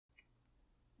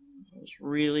I was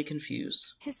really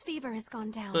confused. His fever has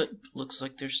gone down. But looks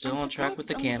like they're still on track with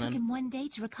the canon. It took him 1 day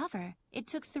to recover. It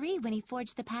took 3 when he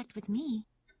forged the pact with me.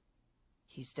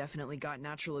 He's definitely got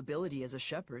natural ability as a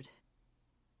shepherd.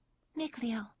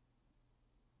 Mikleo.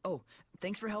 Oh,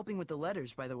 thanks for helping with the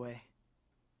letters, by the way.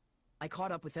 I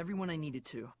caught up with everyone I needed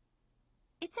to.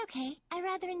 It's okay. I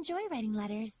rather enjoy writing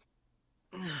letters.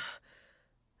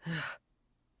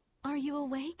 Are you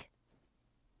awake?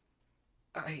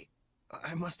 I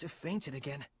must have fainted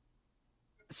again.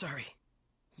 Sorry.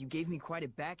 You gave me quite a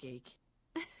backache.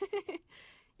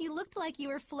 You looked like you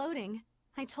were floating.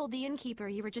 I told the innkeeper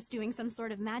you were just doing some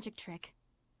sort of magic trick.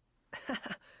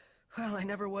 Well, I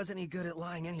never was any good at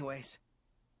lying anyways.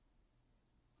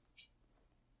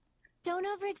 Don't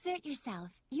overexert yourself.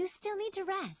 You still need to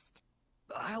rest.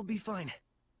 I'll be fine.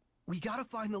 We gotta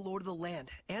find the Lord of the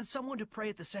Land, and someone to pray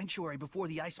at the sanctuary before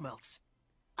the ice melts.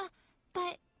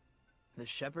 But... The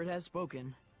Shepherd has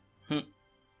spoken.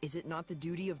 Is it not the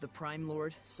duty of the Prime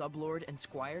Lord, Sublord, and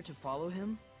Squire to follow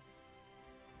him?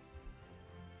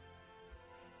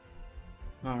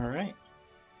 Alright.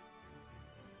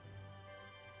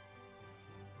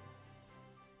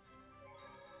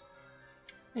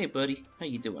 Hey buddy, how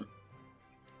you doing?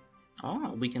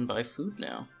 Ah, we can buy food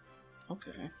now.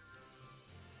 Okay.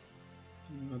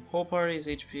 Pole parties,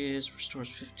 HP is restores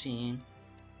 15.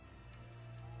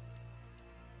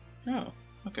 Oh,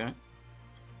 okay.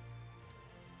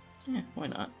 Yeah, why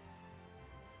not?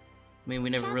 I mean, we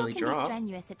never really Travel drop. can be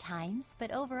strenuous at times,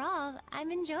 but overall,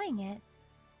 I'm enjoying it.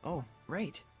 Oh,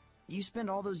 right. You spent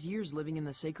all those years living in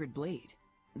the Sacred Blade.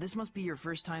 This must be your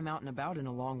first time out and about in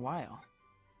a long while.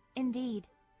 Indeed.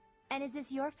 And is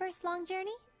this your first long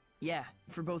journey? Yeah,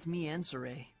 for both me and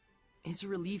Saray. It's a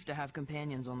relief to have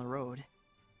companions on the road.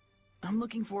 I'm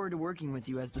looking forward to working with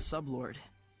you as the Sublord.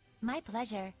 My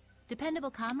pleasure.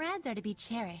 Dependable comrades are to be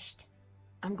cherished.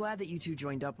 I'm glad that you two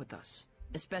joined up with us,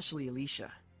 especially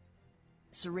Alicia.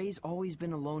 Saray's always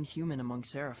been a lone human among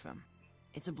Seraphim.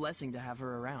 It's a blessing to have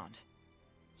her around.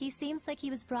 He seems like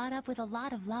he was brought up with a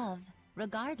lot of love,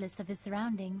 regardless of his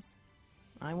surroundings.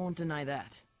 I won't deny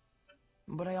that.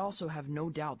 But I also have no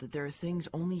doubt that there are things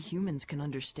only humans can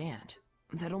understand,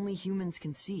 that only humans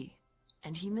can see,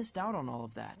 and he missed out on all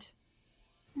of that.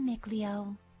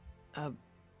 Mikleo.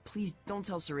 Please don't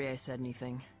tell Saray I said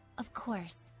anything. Of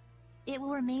course. It will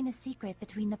remain a secret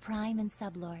between the Prime and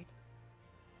Sublord.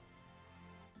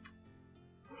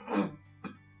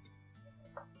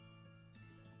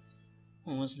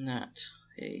 Wasn't that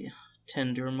a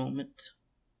tender moment?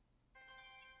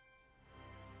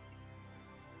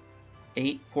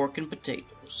 8 pork and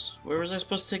potatoes. Where was I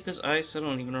supposed to take this ice? I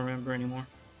don't even remember anymore.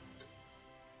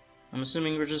 I'm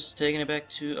assuming we're just taking it back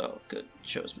to... Oh, good. It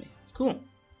shows me. Cool.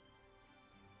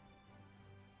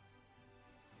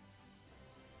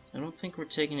 I don't think we're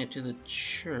taking it to the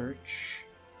church.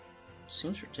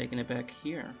 Seems we're taking it back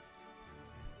here.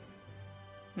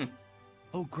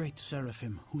 O great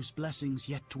Seraphim, whose blessings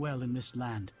yet dwell in this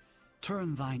land,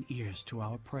 turn thine ears to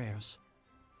our prayers.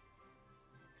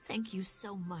 Thank you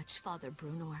so much, Father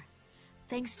Brunor.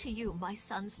 Thanks to you, my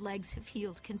son's legs have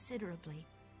healed considerably.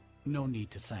 No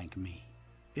need to thank me.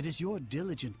 It is your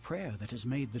diligent prayer that has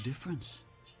made the difference.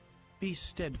 Be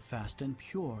steadfast and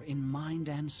pure in mind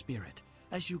and spirit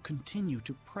as you continue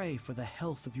to pray for the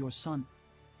health of your son.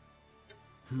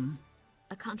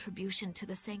 A contribution to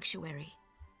the sanctuary.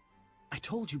 I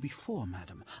told you before,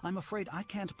 madam. I'm afraid I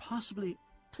can't possibly...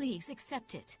 Please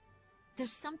accept it.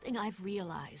 There's something I've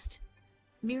realized.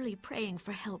 Merely praying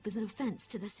for help is an offense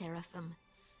to the Seraphim.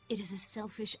 It is a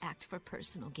selfish act for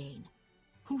personal gain.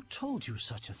 Who told you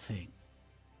such a thing?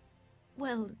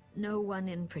 Well, no one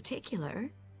in particular.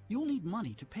 You'll need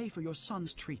money to pay for your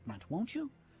son's treatment, won't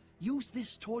you? Use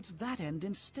this towards that end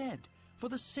instead, for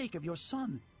the sake of your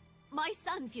son. My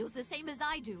son feels the same as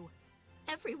I do.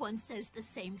 Everyone says the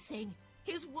same thing.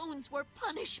 His wounds were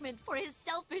punishment for his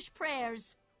selfish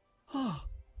prayers. Oh,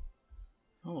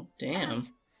 damn. And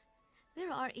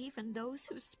there are even those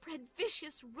who spread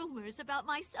vicious rumors about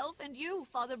myself and you,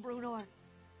 Father Brunor.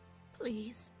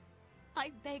 Please,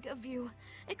 I beg of you,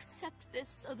 accept this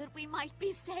so that we might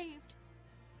be saved.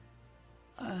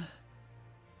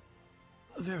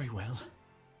 Very well.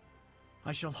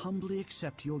 I shall humbly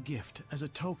accept your gift as a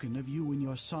token of you and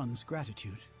your son's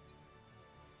gratitude.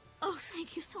 Oh,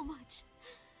 thank you so much.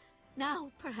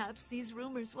 Now, perhaps these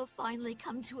rumors will finally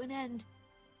come to an end.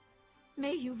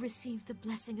 May you receive the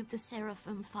blessing of the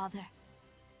Seraphim, Father.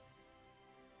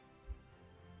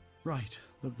 Right,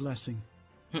 the blessing.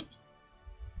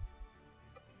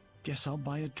 Guess I'll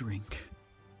buy a drink.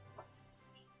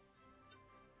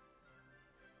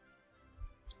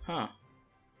 Huh.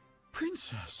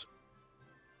 Princess!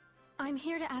 I'm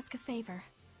here to ask a favor.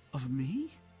 Of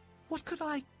me? What could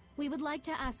I... We would like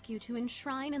to ask you to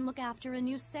enshrine and look after a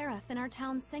new seraph in our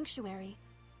town's sanctuary.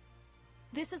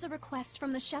 This is a request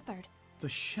from the Sheperd. The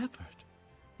Sheperd?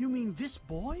 You mean this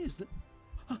boy is the...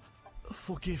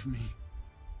 Forgive me.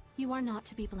 You are not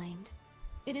to be blamed.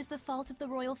 It is the fault of the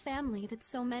royal family that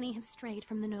so many have strayed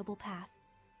from the noble path.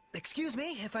 Excuse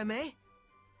me, if I may?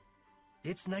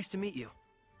 It's nice to meet you.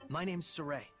 My name's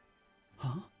Saray.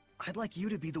 Huh? I'd like you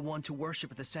to be the one to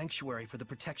worship at the sanctuary for the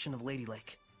protection of Lady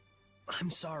Lake. I'm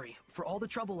sorry for all the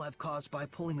trouble I've caused by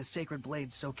pulling the sacred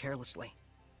blades so carelessly.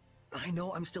 I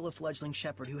know I'm still a fledgling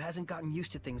shepherd who hasn't gotten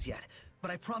used to things yet, but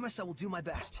I promise I will do my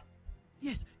best.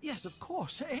 Yes, of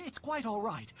course. It's quite all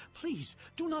right. Please,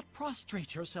 do not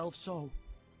prostrate yourself so.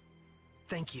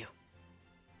 Thank you.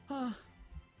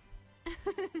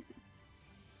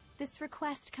 This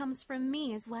request comes from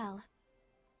me as well.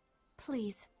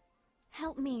 Please,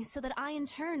 help me so that I in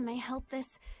turn may help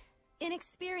this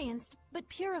inexperienced but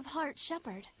pure of heart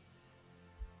shepherd.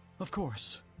 Of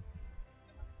course.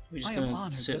 We just I am gonna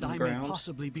honored sit that on I the may ground.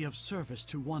 possibly be of service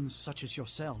to one such as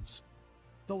yourselves.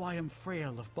 Though I am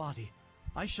frail of body,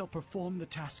 I shall perform the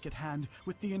task at hand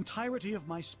with the entirety of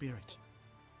my spirit.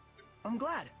 I'm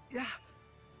glad.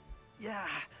 Yeah.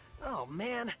 Oh,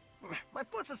 man. My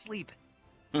foot's asleep.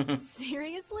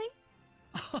 Seriously?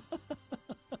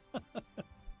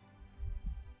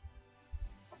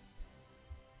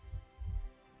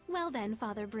 Well then,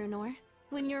 Father Brunor,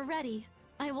 when you're ready,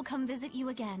 I will come visit you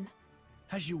again.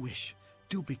 As you wish.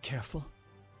 Do be careful.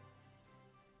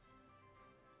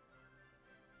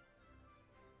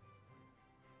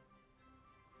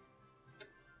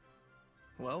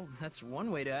 Well, that's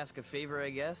one way to ask a favor,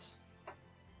 I guess.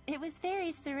 It was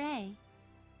very Saray.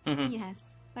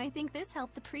 Yes, I think this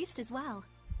helped the priest as well.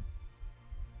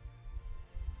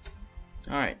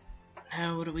 Alright.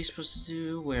 Now, what are we supposed to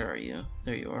do? Where are you?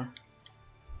 There you are.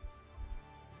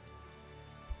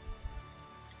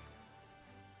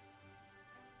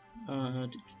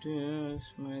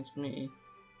 This reminds me.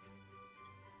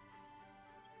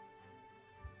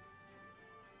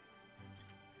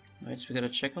 Alright, so we gotta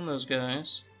check on those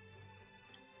guys.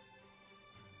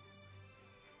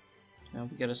 Now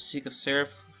we gotta seek a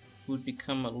seraph who would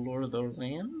become a lord of the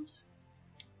land.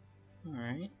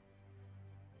 Alright.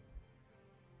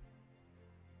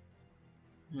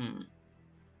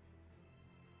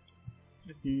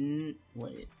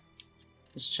 Wait.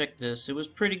 Let's check this. It was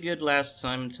pretty good last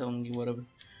time telling you what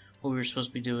we were supposed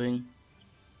to be doing.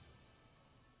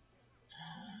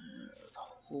 The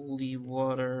holy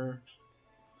water.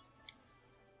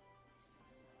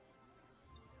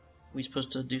 We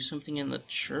supposed to do something in the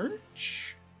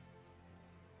church?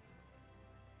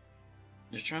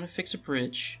 They're trying to fix a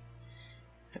bridge.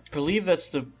 I believe that's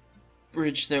the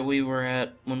bridge that we were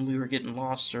at when we were getting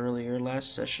lost earlier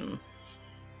last session.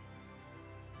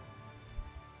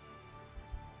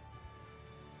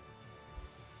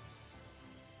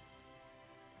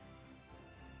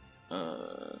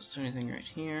 Is there anything right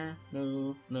here?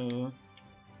 No.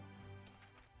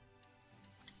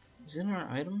 Is it in our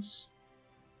items?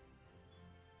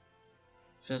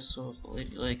 Vessel of the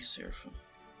Lady Lake, Seraphim.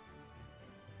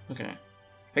 Okay.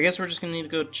 I guess we're just gonna need to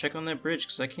go check on that bridge,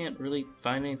 because I can't really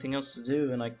find anything else to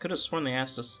do, and I could have sworn they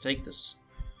asked us to take this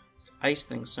ice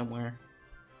thing somewhere.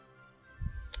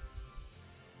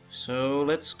 So,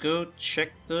 let's go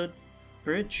check the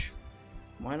bridge.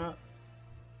 Why not?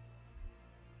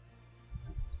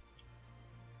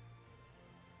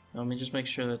 Let me just make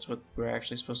sure that's what we're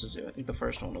actually supposed to do. I think the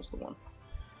first one was the one.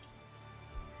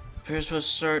 We're supposed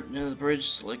to start near the bridge,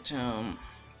 select town.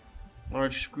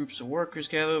 Large groups of workers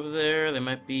gather over there. They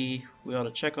might be... We ought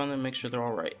to check on them, make sure they're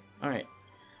alright. Alright.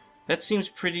 That seems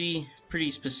pretty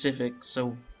specific,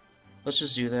 so let's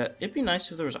just do that. It'd be nice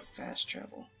if there was a fast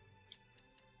travel.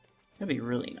 That'd be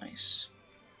really nice.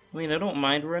 I mean, I don't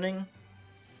mind running.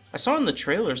 I saw in the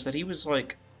trailers that he was,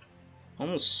 like,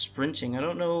 almost sprinting. I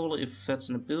don't know if that's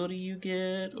an ability you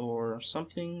get or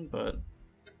something, but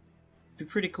it'd be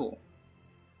pretty cool.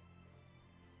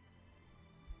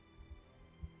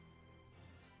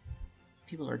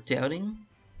 People are doubting.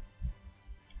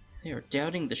 They are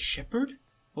doubting the Sheperd?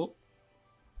 Oh.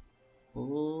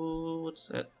 Oh, what's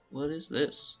that? What is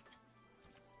this?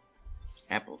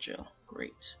 Apple gel.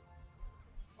 Great.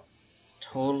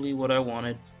 Totally what I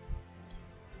wanted.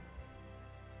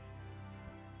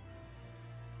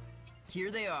 Here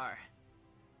they are.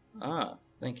 Ah,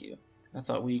 thank you. I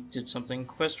thought we did something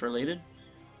quest-related.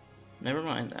 Never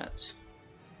mind that.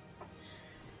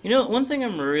 You know, one thing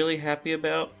I'm really happy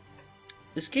about,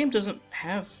 this game doesn't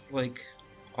have, like,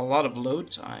 a lot of load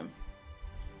time.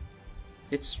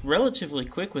 It's relatively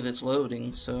quick with its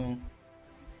loading, so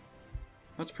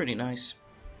That's pretty nice.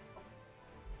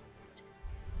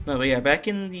 No, but yeah, back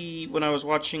in the when I was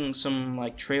watching some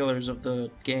like trailers of the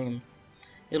game,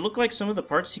 it looked like some of the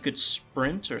parts you could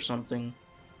sprint or something.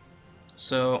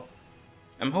 So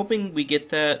I'm hoping we get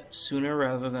that sooner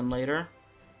rather than later.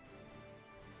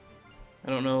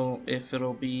 I don't know if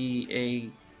it'll be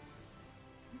a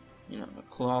a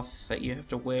cloth that you have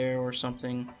to wear or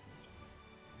something.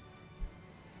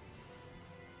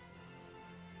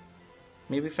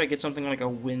 Maybe if I get something like a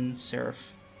wind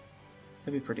seraph,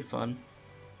 that'd be pretty fun.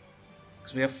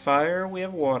 Because we have fire, we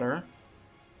have water.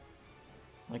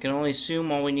 I can only assume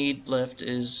all we need left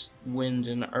is wind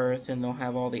and earth, and they'll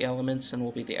have all the elements, and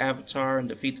we'll be the Avatar and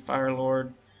defeat the Fire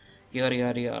Lord, yada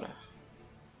yada yada.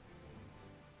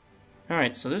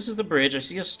 Alright, so this is the bridge. I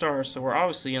see a star, so we're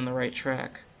obviously on the right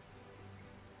track.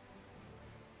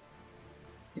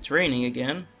 It's raining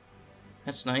again.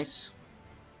 That's nice.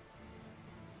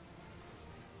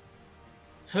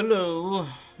 Hello,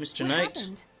 Mr. Knight.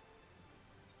 Happened?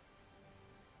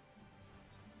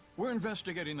 We're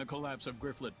investigating the collapse of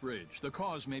Grifflet Bridge. The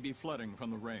cause may be flooding from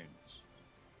the rains.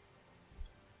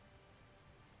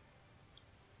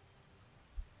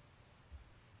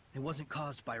 It wasn't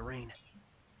caused by rain.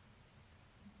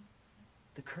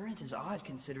 The current is odd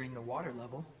considering the water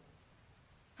level.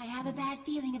 I have a bad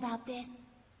feeling about this.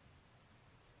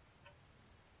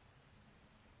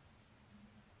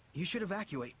 You should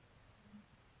evacuate.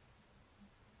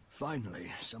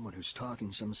 Finally, someone who's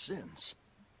talking some sense.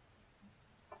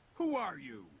 Who are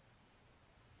you?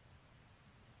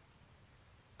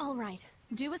 All right,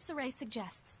 do as Saray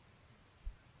suggests.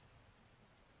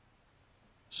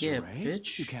 Yeah, Saray?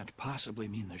 bitch. You can't possibly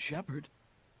mean the Sheperd.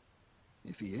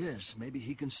 If he is, maybe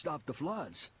he can stop the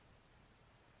floods.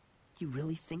 You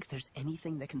really think there's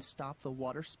anything that can stop the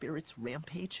water spirit's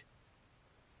rampage?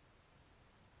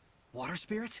 Water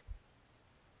spirit?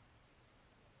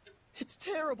 It's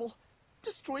terrible.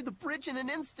 Destroyed the bridge in an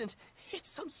instant. It's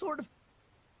some sort of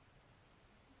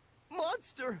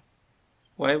monster.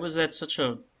 Why was that such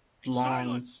a long...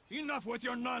 Silence! Enough with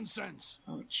your nonsense!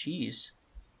 Oh, jeez.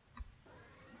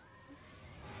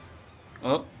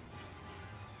 Oh.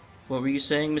 What were you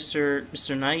saying,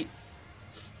 Mr. Knight?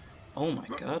 Oh my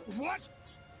god. What?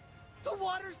 The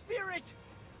water spirit!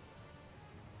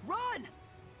 Run!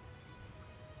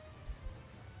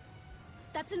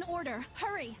 That's an order.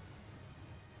 Hurry!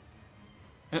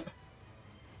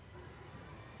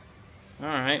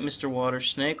 Alright, Mr. Water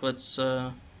Snake, let's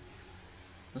do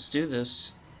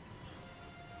this.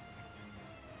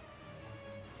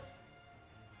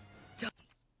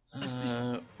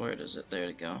 Where is it? There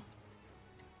to go.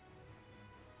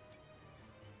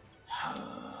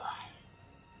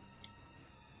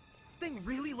 Thing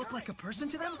really look like a person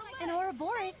to them? An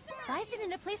Ouroboros? Why sit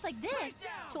in a place like this?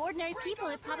 To ordinary people,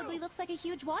 it probably looks like a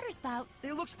huge water spout.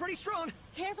 It looks pretty strong.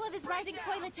 Careful of his rising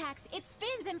coil attacks. It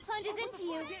spins and plunges into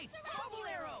you. Gates, bubble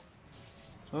arrow,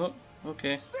 Oh,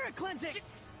 okay. spirit cleansing.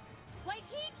 White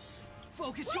heat?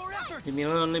 Focus your efforts. Leave me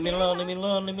alone, leave me alone, leave me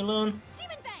alone, leave me alone.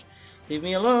 Demon Bang! Leave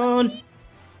me alone!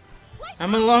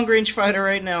 I'm a long-range fighter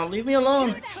right now, leave me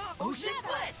alone! Ocean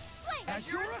Blitz.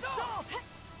 As your assault.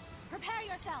 Prepare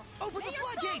yourself! Open May the your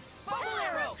floodgates. soul- Bubble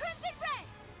arrow. Crimson Ray!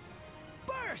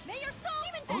 Burst. May your soul-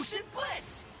 Demon Bang! Ocean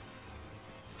Blitz.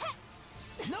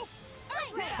 Nope.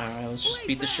 Alright, let's just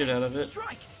beat the shit out of it.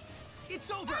 Strike. It's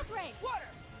over. Earthquake! Water.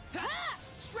 Ah!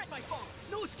 Shred my foes.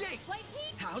 No escape. White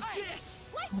heat! How's this?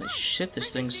 Holy shit,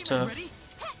 this thing's Demon tough. ready?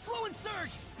 Flow and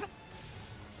surge.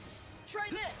 Try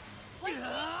this!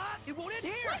 It won't end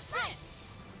here.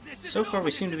 This So isn't far, over,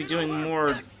 we seem this to be isn't doing over.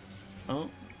 more... Oh,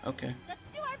 okay. Let's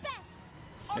do our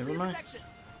best! Never mind.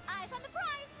 Eyes on the prize!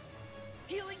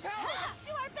 Healing power. Let's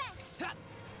do our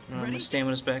best! My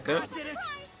stamina's back up. I did it.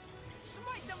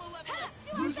 Smite them 11! Let's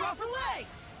do our Lose best! off relay.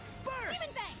 Burst.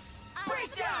 Demon Bang! Eyes on the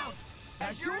Breakdown. prize.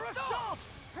 As your assault.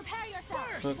 Prepare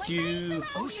yourself! Burst. Fuck you.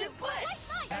 Ocean Blitz.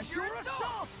 As your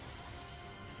assault.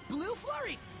 Blue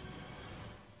flurry.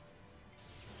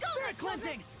 Spirit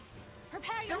cleansing.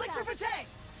 Prepare yourself! Elixir fatigue.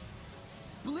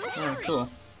 Blue Oh, flurry. cool.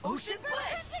 Ocean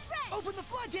Blitz. Open the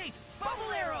floodgates.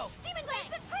 Bubble arrow. Demon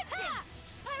Bang! Ha!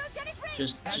 Pyrogenic ring!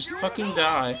 Just As your fucking assault.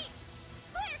 die.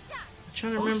 Flare shot! I'm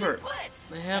trying to remember. Ocean Blitz.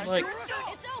 They have As like... your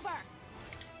assault. It's over!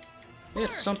 We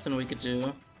had something we could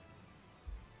do.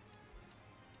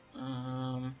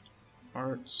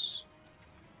 Arts.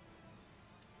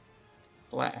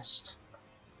 Blast.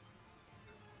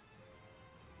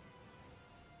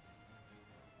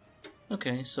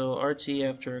 Okay, so RT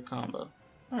after a combo.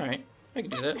 Alright, I can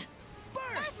do that.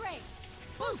 Burst. Earthquake!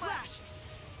 Blue flash.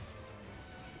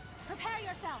 Prepare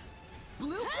yourself!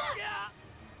 Blue flash.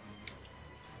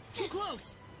 Too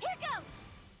close. Here goes!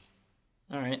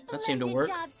 Alright, that seemed to work.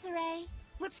 Good job, Saray.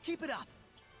 Let's keep it up.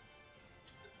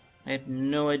 I had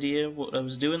no idea what I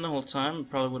was doing the whole time. It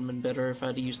probably would have been better if I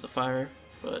had used the fire,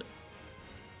 but...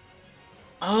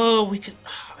 Oh, we could...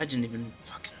 I didn't even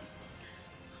fucking...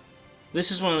 This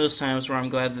is one of those times where I'm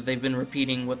glad that they've been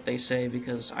repeating what they say,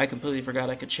 because I completely forgot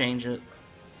I could change it.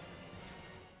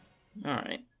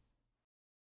 Alright.